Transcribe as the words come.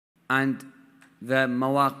And the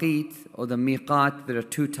mawaqit or the miqat, there are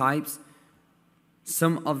two types.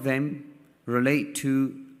 Some of them relate to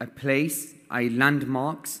a place, i.e.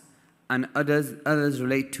 landmarks, and others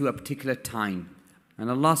relate to a particular time. And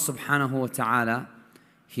Allah subhanahu wa ta'ala,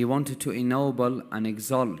 He wanted to ennoble and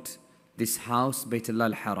exalt this house, Baytullah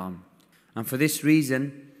Al-Haram. And for this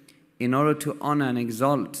reason, in order to honor and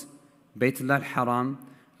exalt Baytullah Al-Haram,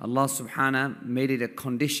 Allah subhanahu made it a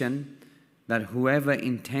condition that whoever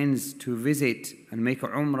intends to visit and make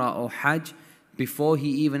Umrah or Hajj, before he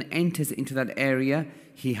even enters into that area,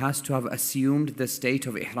 he has to have assumed the state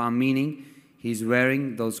of Ihram, meaning he's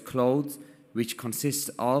wearing those clothes which consist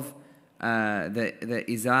of the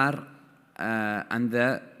izar and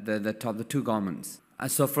the top, the two garments.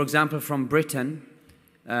 So for example, from Britain,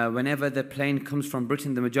 whenever the plane comes from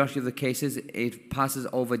Britain, the majority of the cases, it passes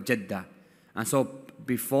over Jeddah. And so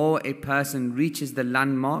before a person reaches the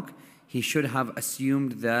landmark, he should have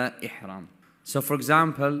assumed the ihram. So for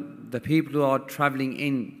example, the people who are traveling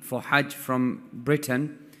in for Hajj from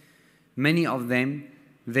Britain, many of them,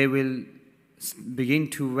 they will begin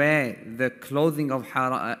to wear the clothing of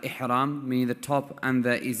ihram, meaning the top and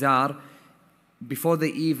the izar, before they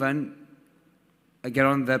even get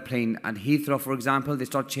on the plane. At Heathrow, for example, they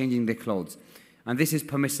start changing their clothes. And this is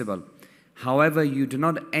permissible. However, you do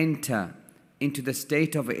not enter into the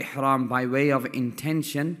state of ihram by way of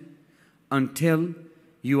intention until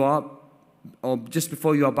you are, or just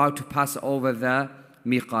before you are about to pass over the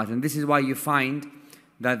miqat. And this is why you find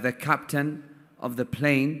that the captain of the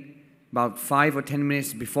plane, about 5 or 10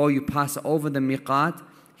 minutes before you pass over the miqat,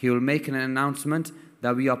 he will make an announcement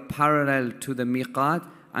that we are parallel to the miqat,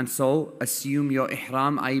 and so assume your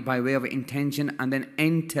ihram, i.e. by way of intention, and then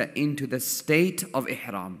enter into the state of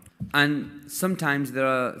ihram. And sometimes there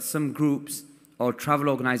are some groups or travel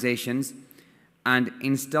organizations, and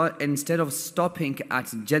instead of stopping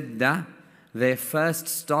at Jeddah, their first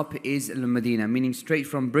stop is Al-Medina, meaning straight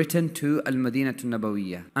from Britain to Al-Medina to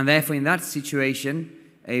Nabawiyya. And therefore in that situation,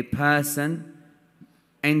 a person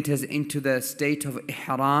enters into the state of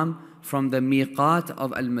ihram from the miqat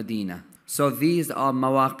of Al-Medina. So these are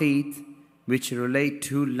mawaqit which relate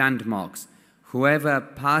to landmarks. Whoever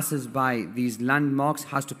passes by these landmarks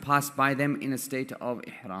has to pass by them in a state of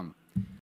ihram.